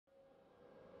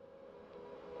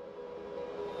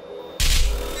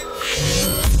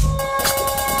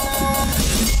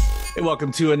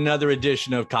Welcome to another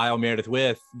edition of Kyle Meredith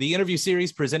with the interview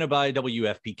series presented by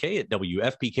WFPK at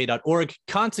WFPK.org,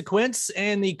 Consequence,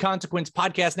 and the Consequence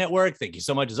Podcast Network. Thank you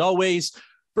so much, as always,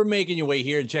 for making your way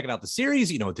here and checking out the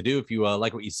series. You know what to do. If you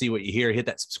like what you see, what you hear, hit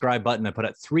that subscribe button. I put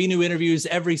out 3 new interviews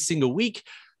every single week,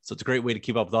 so it's a great way to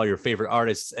keep up with all your favorite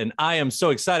artists. And I am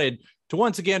so excited to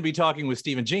once again be talking with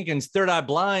Stephan Jenkins, Third Eye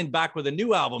Blind, back with a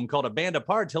new album called A Bande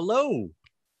Apart. Hello.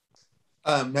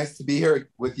 Nice to be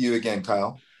here with you again,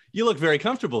 Kyle. You look very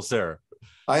comfortable, sir.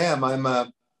 I am. I'm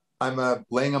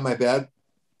laying on my bed,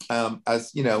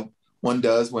 as you know, one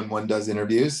does when one does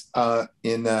interviews,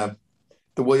 in the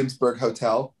Williamsburg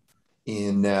Hotel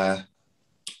in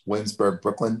Williamsburg,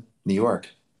 Brooklyn, New York.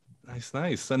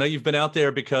 Nice. I know you've been out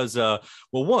there because, well,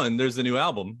 one, there's the new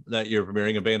album that you're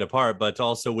premiering, A Bande Apart, but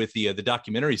also with the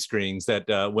documentary screenings that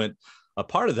went a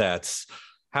part of that.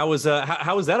 How was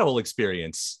that whole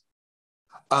experience?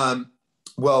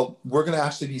 Well, we're going to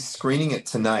actually be screening it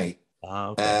tonight.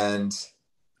 Okay. And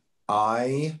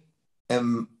I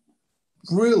am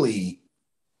really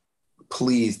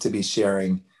pleased to be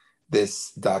sharing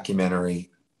this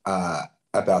documentary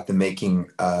about the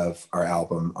making of our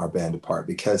album, Our Bande Apart,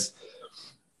 because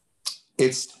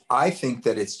I think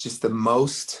that it's just the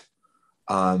most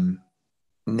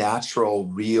natural,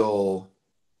 real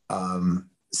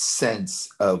sense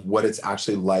of what it's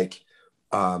actually like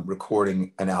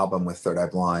recording an album with Third Eye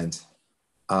Blind.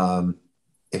 So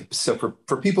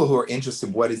for people who are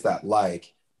interested, what is that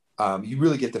like? You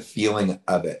really get the feeling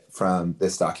of it from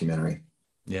this documentary.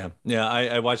 Yeah.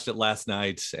 I watched it last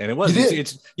night, and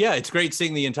it's great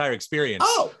seeing the entire experience.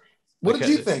 Oh, what did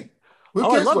you think? Who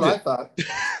cares what I thought?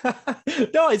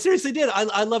 No, I seriously did.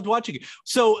 I loved watching it.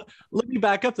 So let me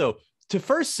back up though to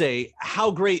first say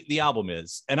how great the album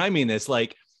is, and I mean this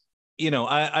like. You know,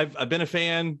 I've been a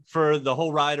fan for the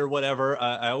whole ride or whatever.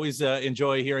 I always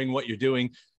enjoy hearing what you're doing.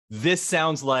 This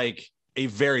sounds like a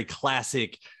very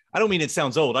classic. I don't mean it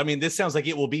sounds old. I mean, this sounds like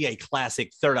it will be a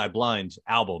classic Third Eye Blind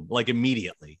album, like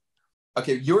immediately.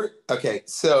 Okay,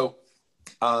 so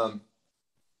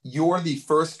you're the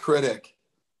first critic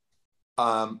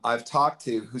I've talked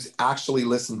to who's actually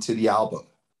listened to the album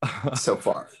so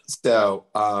far. So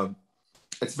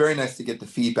it's very nice to get the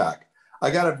feedback. I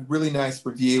got a really nice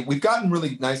review. We've gotten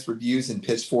really nice reviews in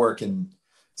Pitchfork and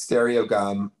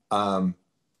Stereogum, and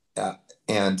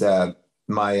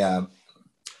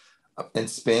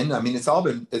Spin. I mean, it's all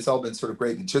been sort of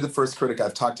great. But you're the first critic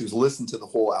I've talked to who's listened to the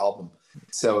whole album,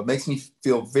 so it makes me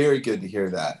feel very good to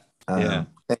hear that. Yeah,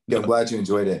 I'm glad you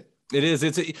enjoyed it. It is.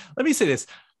 Let me say this.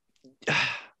 I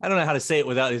don't know how to say it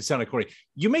without it sounding corny.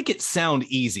 You make it sound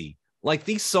easy. Like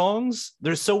these songs,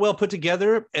 they're so well put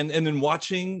together, and then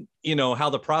watching, you know,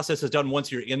 how the process is done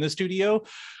once you're in the studio.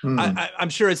 I'm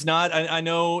sure it's not. I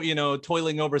know, you know,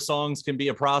 toiling over songs can be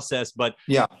a process, but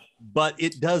yeah, but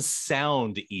it does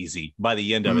sound easy by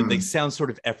the end of it. They sound sort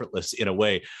of effortless in a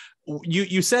way.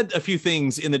 You said a few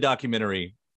things in the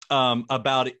documentary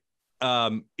about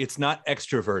it's not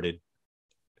extroverted,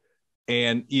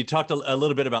 and you talked a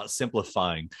little bit about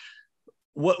simplifying.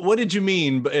 What did you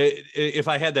mean, if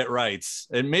I had that right?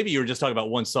 And maybe you were just talking about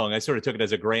one song. I sort of took it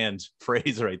as a grand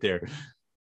phrase right there.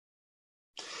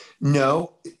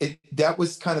 No, that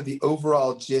was kind of the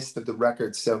overall gist of the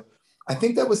record. So I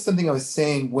think that was something I was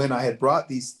saying when I had brought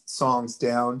these songs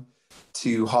down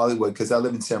to Hollywood, because I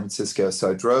live in San Francisco.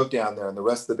 So I drove down there, and the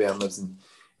rest of the band lives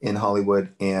in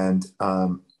Hollywood. And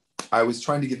I was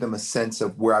trying to give them a sense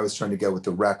of where I was trying to go with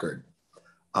the record.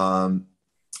 And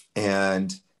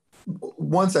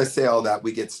once I say all that,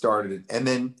 we get started, and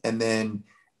then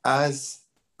as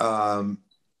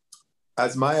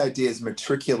my ideas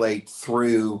matriculate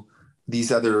through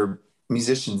these other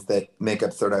musicians that make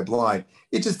up Third Eye Blind,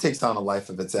 it just takes on a life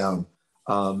of its own.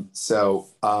 But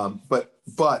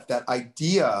that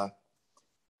idea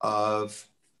of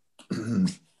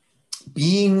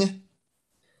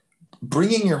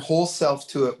bringing your whole self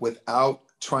to it without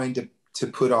trying to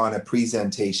put on a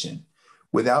presentation,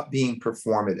 without being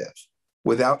performative,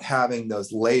 without having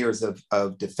those layers of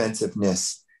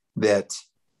defensiveness that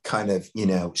kind of, you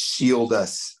know, shield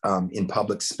us in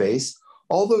public space.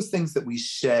 All those things that we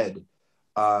shed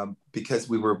because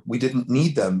we didn't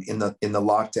need them in the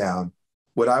lockdown.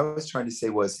 What I was trying to say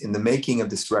was, in the making of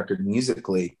this record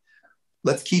musically,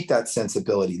 let's keep that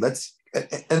sensibility.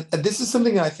 And this is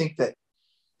something I think that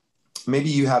maybe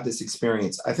you have this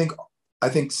experience. I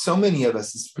think so many of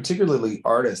us, particularly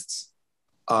artists,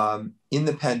 in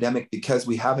the pandemic, because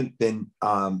we haven't been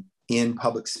in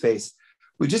public space,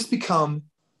 we just become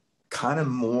kind of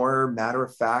more matter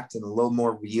of fact and a little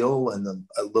more real and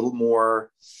a little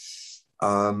more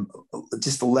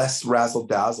just less razzle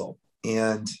dazzle.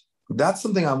 And that's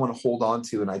something I want to hold on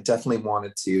to, and I definitely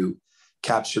wanted to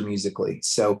capture musically.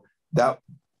 So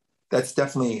that's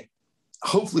definitely,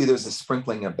 hopefully there's a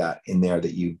sprinkling of that in there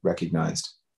that you recognized.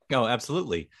 Oh,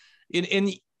 absolutely.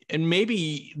 And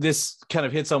maybe this kind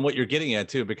of hits on what you're getting at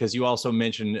too, because you also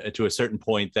mentioned to a certain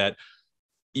point that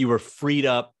you were freed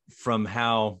up from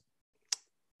how,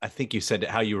 I think you said,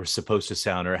 how you were supposed to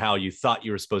sound, or how you thought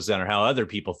you were supposed to sound, or how other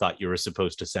people thought you were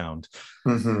supposed to sound,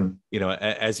 you know,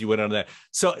 as you went on that.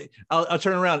 So I'll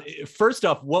turn around. First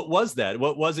off, what was that?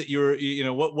 What was it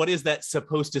what is that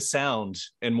supposed to sound,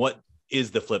 and what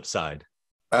is the flip side?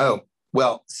 Oh,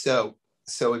 well, so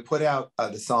we put out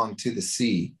the song To the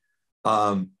Sea,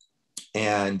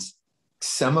 and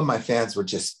some of my fans were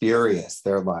just furious.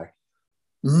 They're like,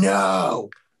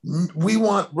 no, we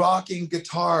want rocking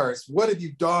guitars. What have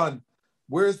you done?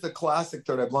 Where's the classic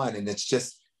Third Eye Blind? And it's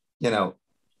just,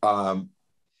 some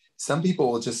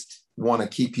people will just want to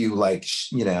keep you like,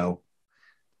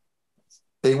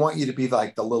 they want you to be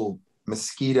like the little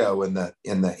mosquito in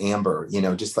the amber,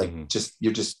 just like,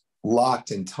 you're just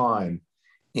locked in time.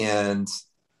 And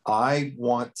I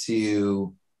want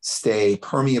to stay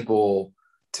permeable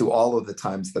to all of the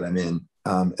times that I'm in.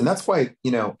 And that's why,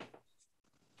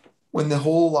 when the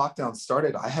whole lockdown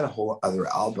started, I had a whole other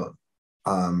album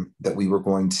that we were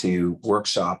going to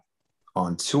workshop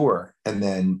on tour, and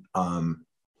then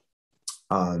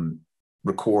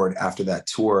record after that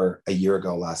tour a year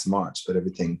ago last March, but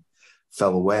everything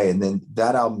fell away. And then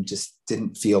that album just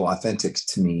didn't feel authentic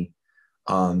to me.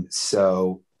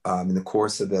 So in the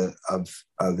course of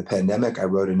the pandemic, I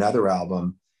wrote another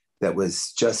album that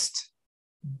was just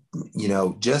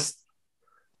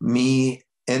me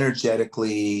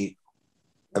energetically,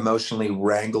 emotionally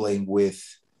wrangling with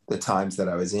the times that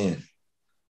I was in.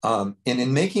 And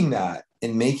in making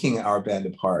our Bande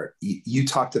Apart, you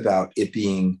talked about it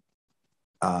being,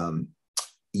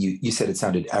 you said it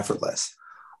sounded effortless.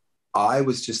 I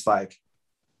was just like,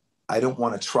 I don't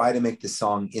want to try to make the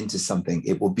song into something.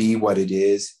 It will be what it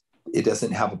is. It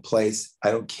doesn't have a place.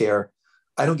 I don't care.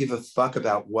 I don't give a fuck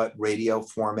about what radio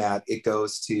format it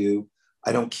goes to.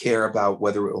 I don't care about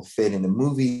whether it will fit in a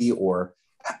movie or,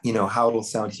 how it'll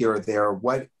sound here or there.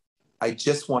 I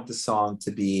just want the song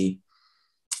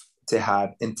to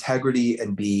have integrity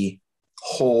and be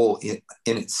whole in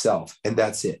itself. And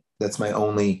that's it. That's my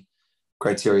only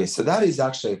criteria. So that is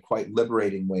actually a quite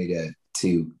liberating way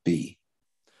to be.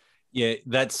 Yeah,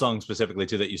 that song specifically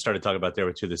too, that you started talking about there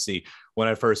with To the Sea. When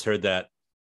I first heard that,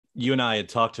 you and I had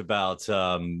talked about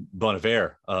Bon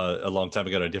Iver a long time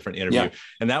ago in a different interview. Yeah.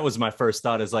 And that was my first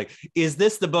thought, is like, is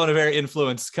this the Bon Iver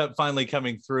influence finally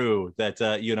coming through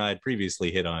that you and I had previously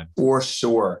hit on? For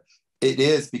sure. It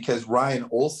is, because Ryan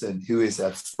Olsen, who is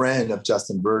a friend of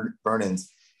Justin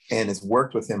Vernon's and has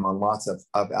worked with him on lots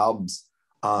of albums,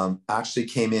 actually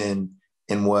came in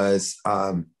and was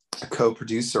a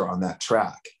co-producer on that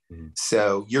track. Mm-hmm.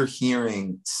 So you're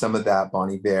hearing some of that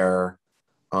Bon Iver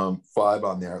vibe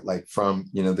on there, like from,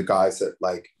 the guys that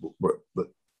like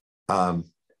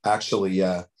actually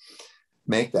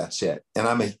make that shit. And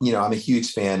I'm a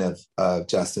huge fan of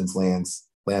Justin's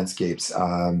landscapes.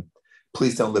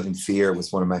 Please Don't Live in Fear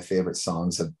was one of my favorite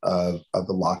songs of the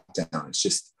lockdown. It's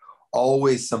just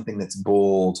always something that's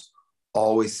bold,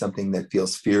 always something that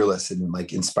feels fearless and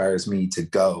like inspires me to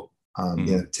go,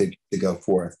 to go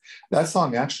forth. That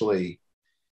song actually,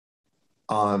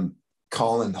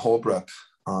 Colin Holbrook,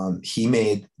 he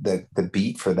made the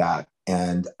beat for that,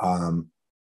 and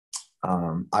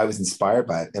I was inspired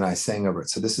by it, and I sang over it.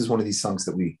 So this is one of these songs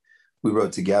that we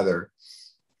wrote together,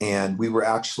 and we were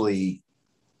actually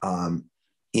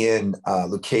in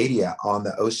Leucadia on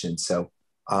the ocean. So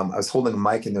I was holding a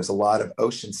mic, and there's a lot of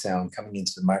ocean sound coming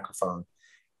into the microphone,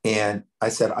 and I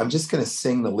said, I'm just going to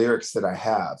sing the lyrics that I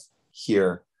have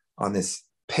here on this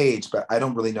page, but I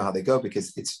don't really know how they go,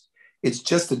 because it's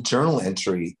just a journal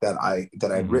entry that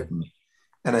I'd written.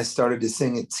 And I started to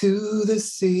sing it, To the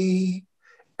Sea.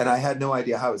 And I had no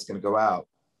idea how it was going to go out.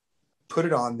 Put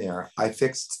it on there. I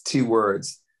fixed 2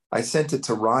 words. I sent it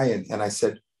to Ryan, and I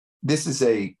said, this is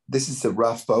a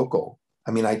rough vocal.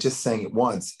 I mean, I just sang it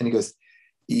once. And he goes,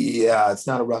 yeah, it's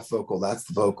not a rough vocal. That's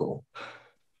the vocal.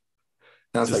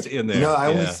 And I was just like, no, I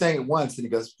only sang it once. And he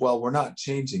goes, well, we're not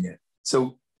changing it.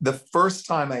 So the first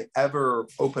time I ever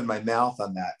opened my mouth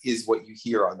on that is what you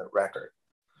hear on the record,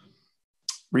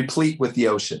 replete with the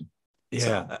ocean.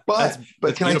 Yeah. So,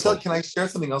 but can I share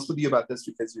something else with you about this?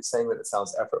 Because you're saying that it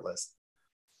sounds effortless.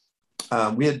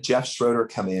 We had Jeff Schroeder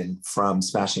come in from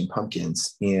Smashing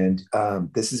Pumpkins. And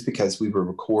this is because we were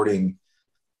recording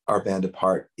our Bande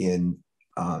Apart in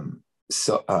kind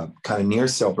of near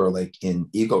Silver Lake in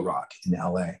Eagle Rock in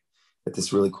LA. at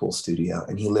this really cool studio,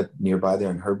 and he lived nearby there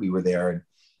and heard we were there and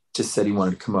just said he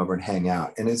wanted to come over and hang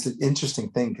out. And it's an interesting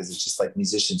thing because it's just like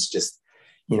musicians just,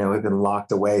 you know, have been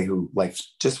locked away who like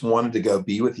just wanted to go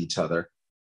be with each other.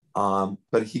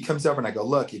 But he comes over and I go,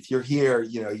 look, if you're here,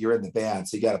 you know, you're in the band,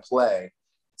 so you got to play.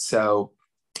 So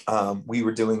we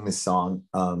were doing this song,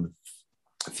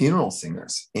 Funeral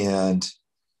Singers. And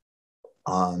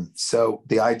so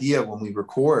the idea when we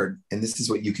record, and this is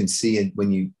what you can see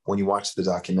when you watch the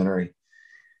documentary,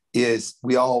 is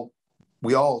we all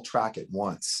track it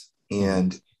once,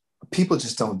 and people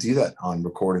just don't do that on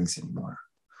recordings anymore.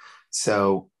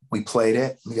 So we played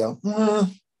it. We go,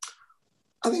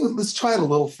 I think let's try it a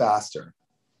little faster,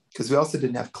 because we also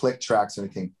didn't have click tracks or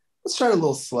anything. Let's try it a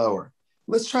little slower.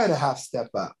 Let's try it a half step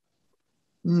up.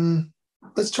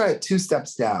 Let's try it 2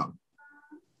 steps down.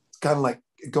 It's kind of like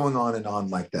going on and on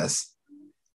like this.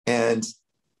 And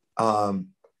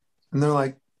they're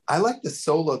like, I like the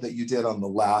solo that you did on the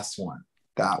last one,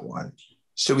 that one.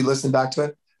 Should we listen back to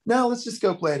it? No, let's just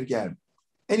go play it again.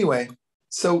 Anyway,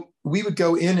 so we would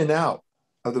go in and out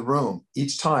of the room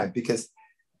each time because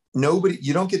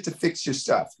you don't get to fix your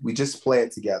stuff. We just play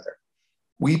it together.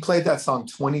 We played that song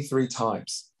 23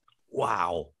 times.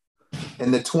 Wow.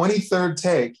 And the 23rd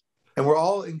take, and we're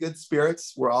all in good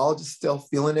spirits. We're all just still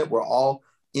feeling it. We're all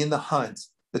in the hunt.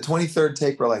 The 23rd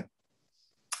take, we're like,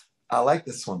 I like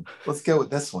this one. Let's go with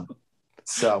this one.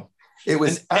 So it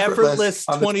was an effortless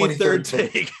 23rd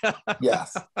take.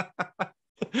 Yes.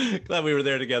 Glad we were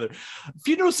there together.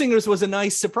 Funeral Singers was a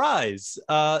nice surprise.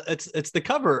 It's the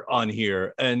cover on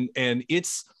here, and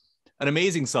it's an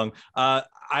amazing song.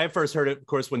 I first heard it, of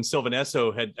course, when Sylvan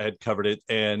Esso had covered it,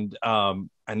 and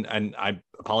I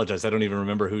apologize, I don't even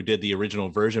remember who did the original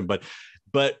version, but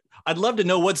I'd love to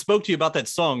know what spoke to you about that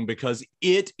song, because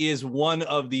it is one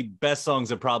of the best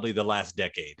songs of probably the last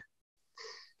decade.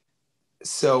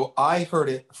 So I heard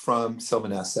it from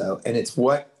Sylvan Esso, and it's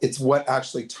what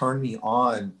actually turned me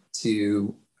on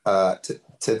to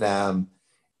them,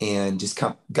 and just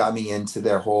got me into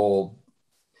their whole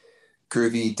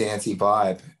groovy, dancey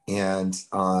vibe. And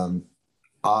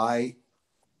I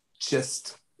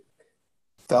just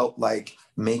felt like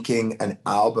making an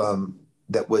album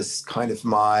that was kind of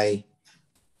my,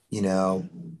 you know,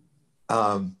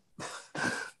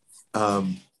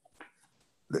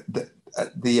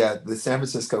 the San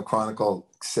Francisco Chronicle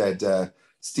said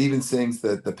Stephen sings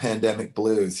the pandemic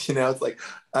blues. You know, it's like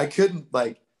I couldn't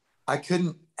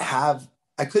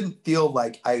feel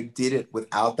like I did it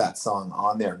without that song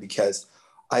on there, because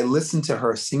I listened to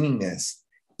her singing this,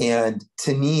 and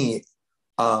to me,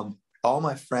 all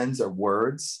my friends are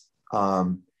words.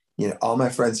 You know, all my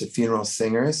friends are funeral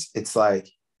singers. It's like,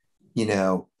 you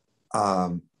know,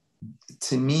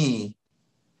 to me,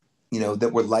 you know,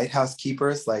 that we're lighthouse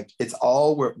keepers. Like it's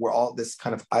all, we're all this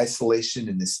kind of isolation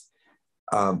and this,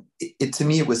 to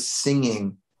me, it was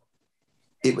singing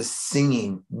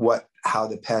how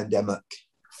the pandemic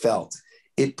felt.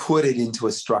 It put it into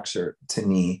a structure to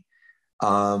me.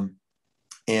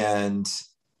 And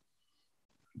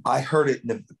I heard it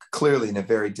clearly in a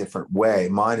very different way.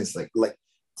 Mine is like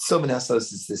Sylvan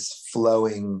Esso's is this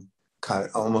flowing kind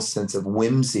of almost sense of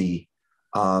whimsy.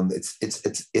 It's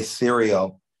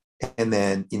ethereal. And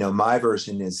then, you know, my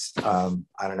version is, I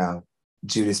don't know,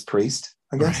 Judas Priest,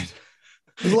 I guess. Right.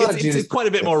 There's a lot of Judas. It's quite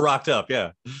a bit more rocked up.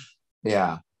 Yeah.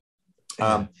 Yeah.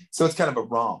 So it's kind of a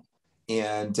romp.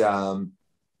 And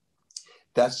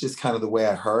that's just kind of the way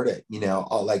I heard it, you know,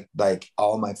 all like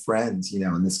all my friends, you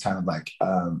know, and this kind of like,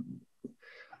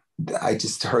 I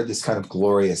just heard this kind of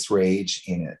glorious rage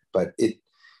in it, but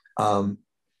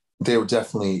they were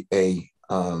definitely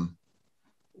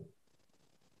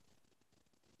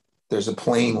there's a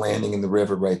plane landing in the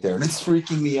river right there, and it's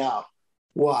freaking me out.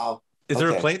 Wow. Is there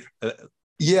a plane?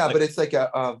 Yeah, but it's like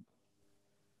a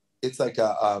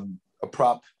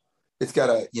prop. It's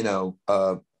got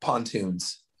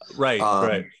pontoons. Right,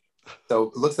 right. So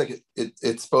it looks like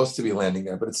it's supposed to be landing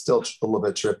there, but it's still a little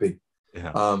bit trippy.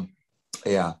 Yeah.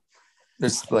 Yeah.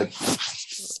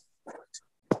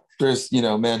 There's you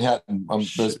know, Manhattan.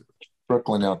 There's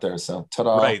Brooklyn out there. So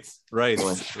ta-da. Right.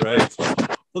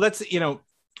 Well, that's, you know,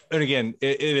 and again,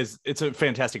 it's a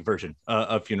fantastic version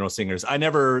of Funeral Singers. I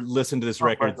never listened to this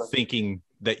record thinking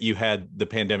that you had the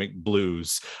pandemic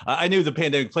blues. I knew the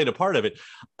pandemic played a part of it.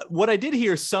 What I did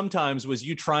hear sometimes was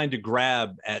you trying to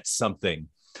grab at something.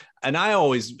 And I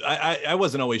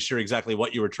wasn't always sure exactly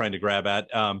what you were trying to grab at.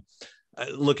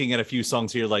 Looking at a few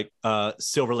songs here, like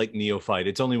Silver Lake Neophyte.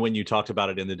 It's only when you talked about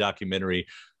it in the documentary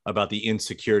about the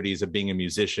insecurities of being a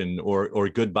musician, or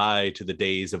Goodbye to the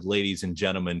Days of Ladies and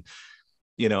Gentlemen.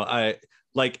 You know, I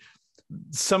like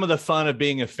some of the fun of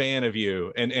being a fan of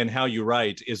you and how you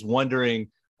write is wondering,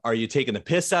 are you taking the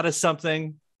piss out of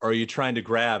something, or are you trying to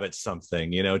grab at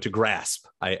something, to grasp,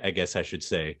 I guess I should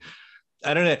say.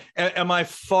 I don't know. Am I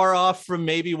far off from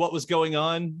maybe what was going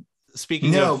on?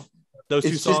 Speaking of those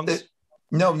two songs?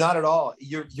 No, not at all.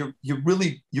 You're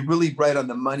really right on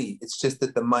the money. It's just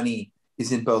that the money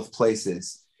is in both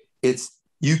places.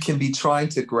 You can be trying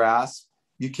to grasp,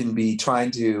 you can be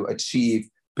trying to achieve,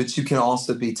 but you can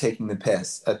also be taking the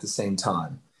piss at the same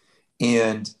time.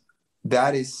 And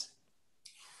that is,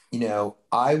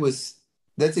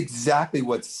 that's exactly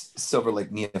what Silver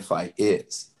Lake Neophyte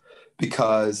is,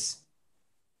 because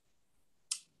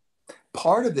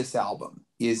part of this album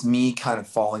is me kind of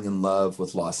falling in love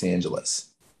with Los Angeles.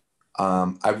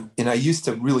 I used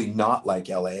to really not like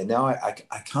LA, and now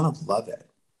I kind of love it.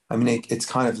 I mean, it's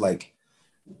kind of like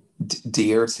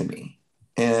dear to me.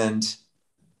 And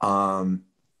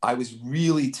I was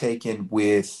really taken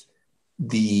with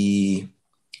the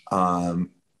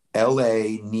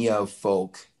LA neo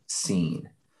folk scene.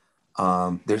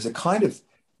 There's this kind of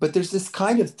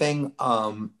thing,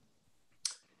 and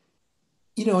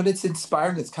it's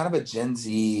inspired. It's kind of a Gen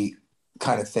Z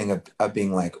kind of thing of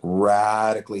being like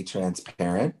radically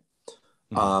transparent.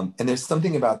 And there's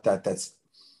something about that's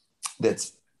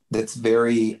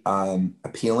very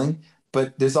appealing,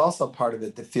 but there's also part of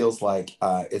it that feels like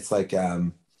it's like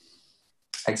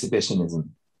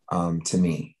exhibitionism to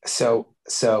me. So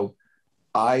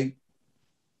I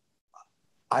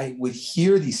would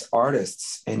hear these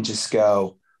artists and just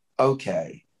go,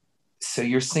 okay, so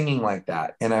you're singing like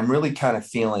that, and I'm really kind of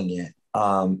feeling it.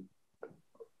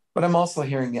 But I'm also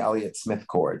hearing the Elliott Smith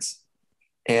chords,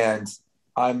 and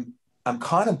I'm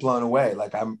kind of blown away.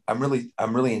 Like I'm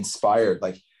really inspired.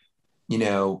 Like,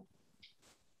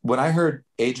 when I heard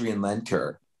Adrian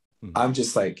Lenker, I'm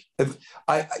just like,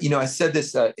 I said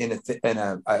this I did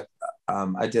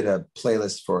a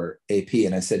playlist for AP,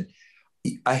 and I said,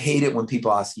 I hate it when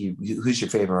people ask you, who's your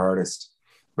favorite artist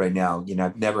right now?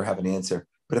 I'd never have an answer.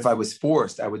 But if I was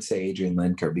forced, I would say Adrian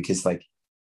Lenker, because like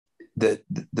the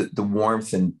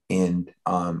warmth and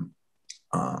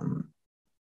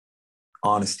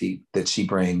honesty that she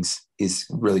brings is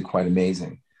really quite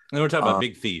amazing. And we're talking about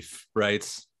Big Thief, right?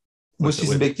 Well,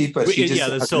 she's a Big Thief, but she just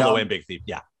the solo and Big Thief,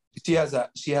 yeah. She has an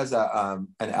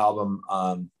album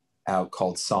out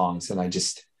called Songs, and I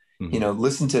just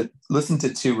listen to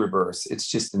Two Reverse. It's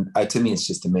just to me, it's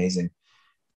just amazing.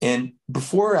 And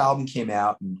before her album came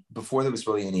out, and before there was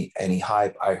really any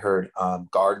hype, I heard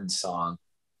Garden Song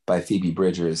by Phoebe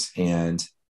Bridgers, and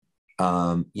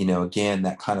again,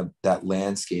 that kind of that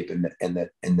landscape and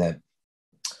that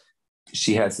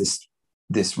she has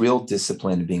this real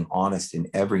discipline of being honest in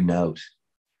every note.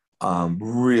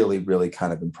 Really, really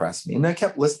kind of impressed me. And I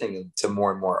kept listening to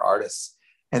more and more artists,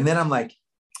 and then I'm like,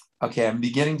 okay, I'm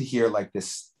beginning to hear like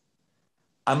this.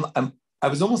 I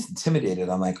was almost intimidated.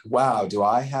 I'm like, wow, do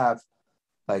I have,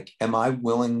 like, am I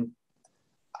willing?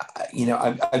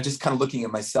 I'm just kind of looking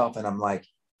at myself, and I'm like,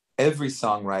 every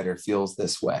songwriter feels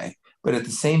this way. But at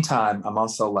the same time, I'm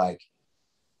also like,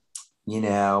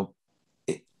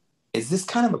 is this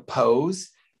kind of a pose?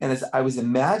 And as I was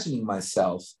imagining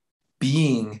myself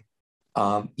being,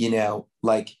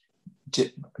 like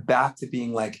back to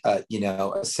being like, a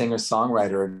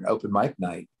singer-songwriter at an open mic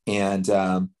night. And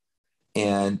I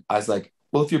was like,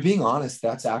 well, if you're being honest,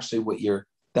 that's actually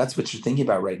that's what you're thinking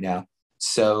about right now.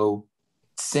 So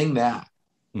sing that.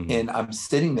 Mm-hmm. And I'm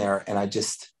sitting there, and I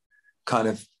just kind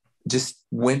of just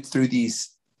went through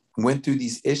these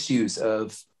issues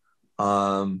of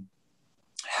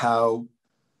how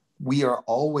we are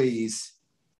always,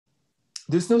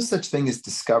 there's no such thing as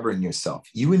discovering yourself.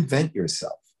 You invent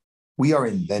yourself. We are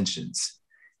inventions.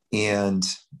 And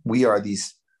we are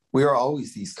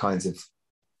always these kinds of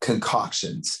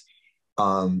concoctions.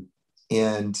 I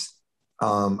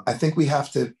think we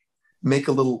have to make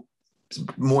a little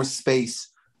more space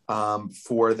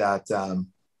for that,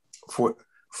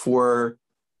 for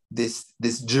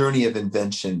this journey of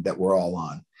invention that we're all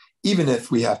on, even if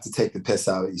we have to take the piss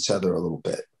out of each other a little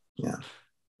bit. Yeah.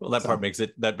 Well, that makes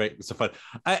it so fun.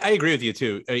 I agree with you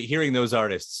too. Hearing those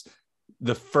artists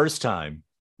the first time,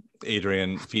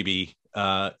 Adrian, Phoebe,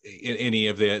 any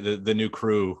of the new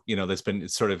crew, that's been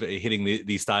sort of hitting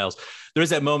these styles. There's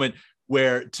that moment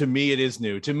where, to me, it is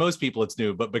new. To most people, it's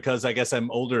new, but because I guess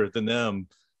I'm older than them,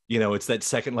 it's that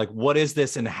second, like, what is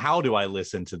this, and how do I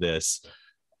listen to this?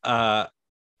 I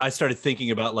started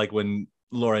thinking about like when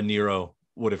Laura Nyro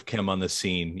would have come on the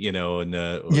scene, in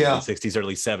the late 60s,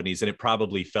 early 70s, and it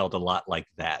probably felt a lot like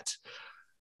that,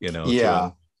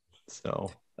 Yeah.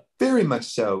 So very much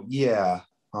so. Yeah.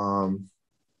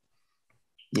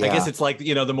 I guess Yeah. it's like,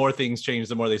 you know, the more things change,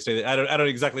 the more they stay. I don't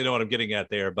exactly know what I'm getting at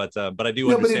there, but I do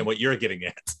No, understand what you're getting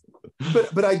at.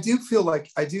 but I do feel like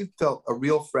I do felt a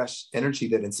real fresh energy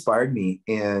that inspired me.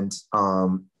 And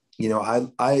you know,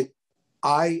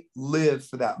 I live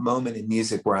for that moment in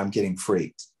music where I'm getting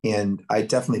freaked. And I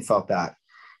definitely felt that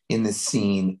in this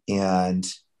scene. And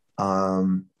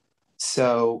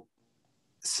so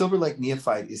Silver Lake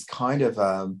Neophyte is kind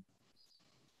of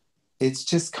it's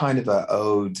just kind of a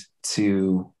ode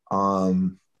to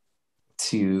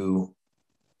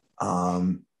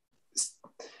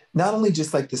not only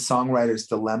just like the songwriter's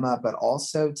dilemma, but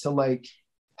also to like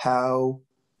how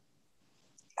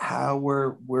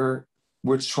we're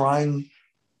trying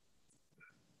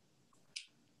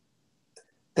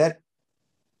that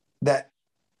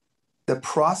the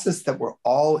process that we're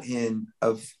all in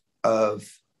of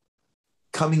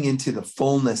coming into the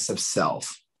fullness of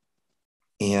self.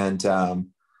 And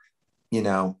you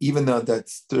know, even though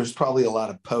there's probably a lot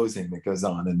of posing that goes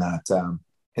on in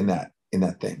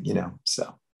that thing, you know.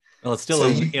 So well, it's still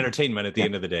entertainment at the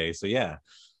end of the day. So yeah.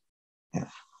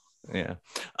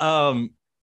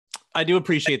 I do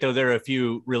appreciate, though, there are a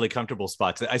few really comfortable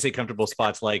spots. I say comfortable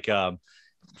spots like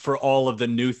for all of the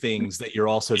new things that you're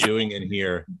also doing in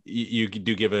here, you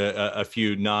do give a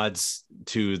few nods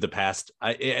to the past.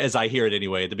 As I hear it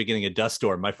anyway, at the beginning of Dust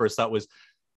Storm, my first thought was,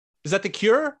 is that the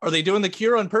Cure? Are they doing the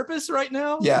Cure on purpose right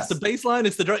now? Yes. It's the bass line,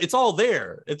 it's the drum, it's all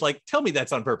there. It's like, tell me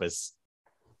that's on purpose.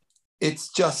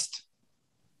 It's just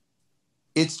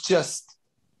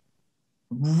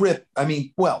rip. I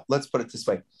mean, well, let's put it this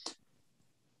way.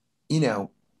 You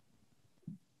know,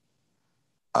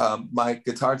 my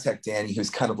guitar tech, Danny,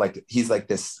 who's kind of like, he's like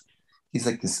this,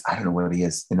 I don't know what he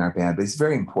is in our band, but he's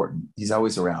very important. He's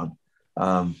always around.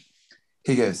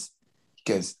 He goes,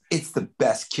 it's the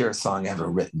best Cure song ever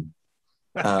written.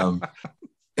 And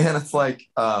it's like,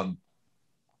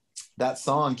 that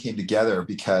song came together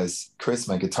because Chris,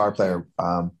 my guitar player,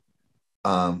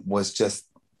 was just,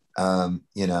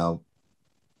 you know,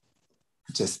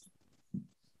 just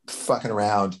fucking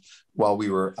around while we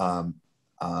were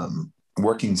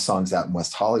working songs out in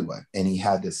West Hollywood. And he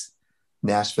had this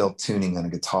Nashville tuning on a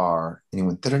guitar, and he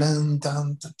went, dun, dun,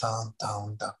 dun, dun,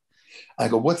 dun, dun. I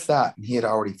go, what's that? And he had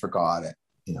already forgot it.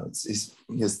 You know,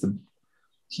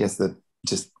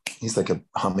 he's like a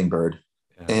hummingbird.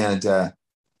 Yeah. And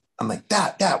I'm like,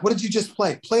 that, what did you just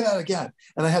play? Play that again.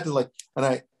 And I had to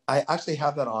I actually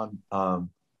have that on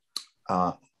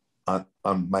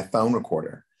my phone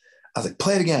recorder. I was like,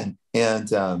 play it again.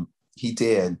 And he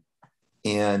did.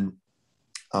 And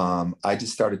I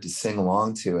just started to sing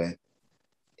along to it.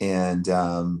 And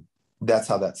that's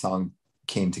how that song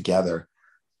came together.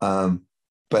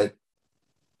 But,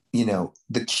 you know,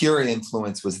 the Cure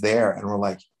influence was there. And we're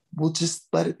like, we'll just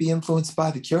let it be influenced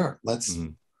by the Cure. Let's,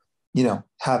 you know,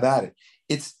 have at it.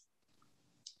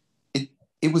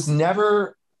 It was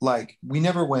never like, we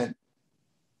never went,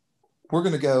 we're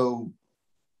going to go,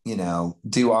 you know,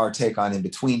 do our take on In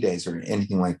Between Days or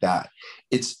anything like that.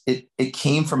 It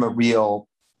came from a real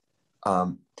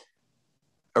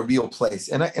place.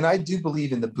 And I do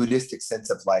believe in the Buddhistic sense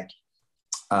of like,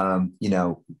 you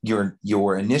know,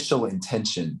 your initial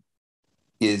intention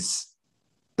is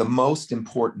the most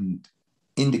important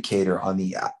indicator on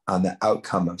the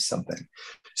outcome of something.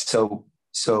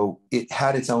 So it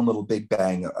had its own little big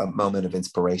bang, a moment of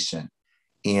inspiration.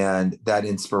 And that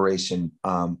inspiration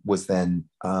was then,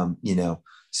 you know,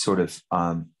 sort of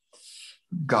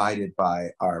guided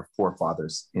by our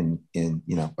forefathers in, you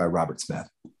know, by Robert Smith.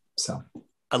 So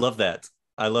I love that.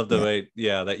 I love the way,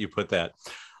 that you put that.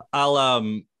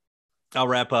 I'll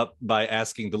wrap up by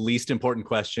asking the least important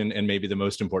question and maybe the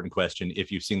most important question.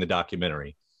 If you've seen the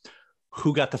documentary,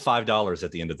 who got the $5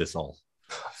 at the end of this all?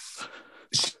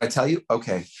 Should I tell you?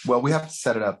 Okay. Well, we have to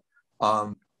set it up.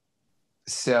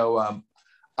 So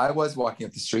I was walking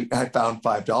up the street and I found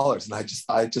 $5, and I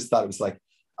just thought it was like,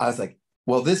 I was like,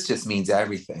 well, this just means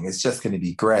everything. It's just going to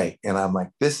be great. And I'm like,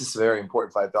 this is very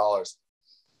important, $5.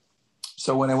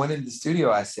 So when I went into the studio,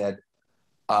 I said,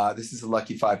 this is a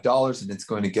lucky $5, and it's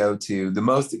going to go to the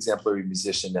most exemplary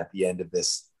musician at the end of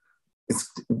this.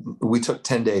 We took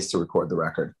 10 days to record the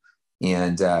record.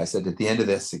 And I said, at the end of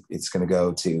this, it's going to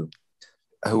go to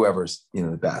whoever's, you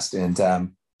know, the best. And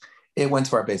it went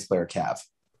to our bass player, Cav.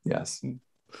 Yes.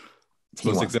 It's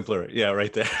most exemplary. Yeah,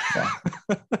 right there. Yeah.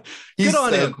 Good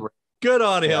on him. Great. Good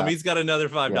on him. Yeah. He's got another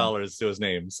 $5 to his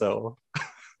name. So,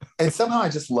 and somehow I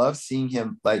just love seeing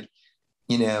him, like,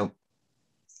 you know,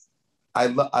 I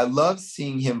love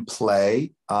seeing him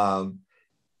play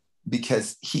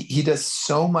because he does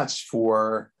so much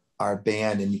for our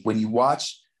band. And when you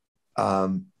watch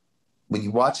him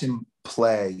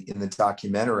play in the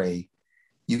documentary,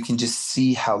 you can just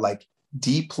see how like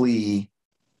deeply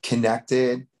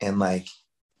connected and like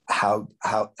how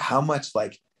much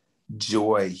like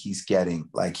joy he's getting.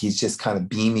 Like he's just kind of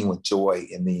beaming with joy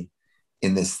in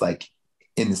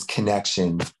this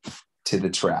connection to the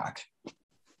track.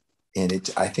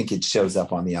 And I think it shows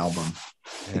up on the album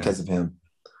because of him.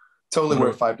 Totally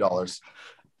worth $5.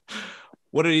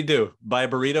 What did he do? Buy a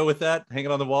burrito with that? Hang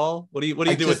it on the wall? What do you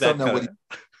do with that?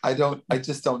 I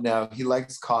just don't know. He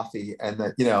likes coffee, and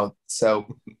that, you know,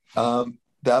 so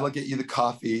that'll get you the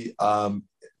coffee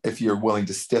if you're willing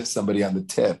to stiff somebody on the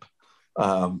tip,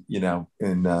 you know,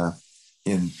 in the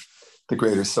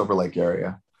greater Silver Lake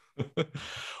area.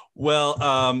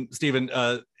 Well, Stephan,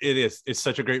 it's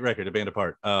such a great record, A Bande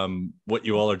Apart. What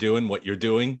you all are doing, what you're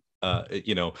doing,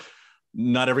 you know,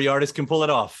 not every artist can pull it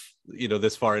off, you know,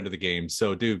 this far into the game.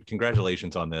 So, dude,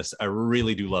 congratulations on this. I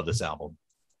really do love this album.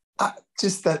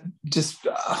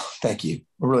 Thank you. It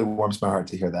really warms my heart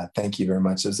to hear that. Thank you very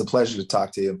much. It was a pleasure to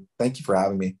talk to you. Thank you for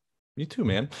having me. You too,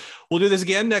 man. We'll do this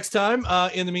again next time.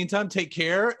 In the meantime, take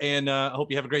care, and I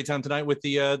hope you have a great time tonight with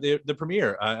the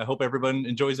premiere. I hope everyone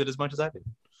enjoys it as much as I did.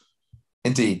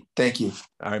 Indeed. Thank you.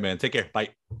 All right, man. Take care. Bye.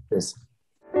 Cheers.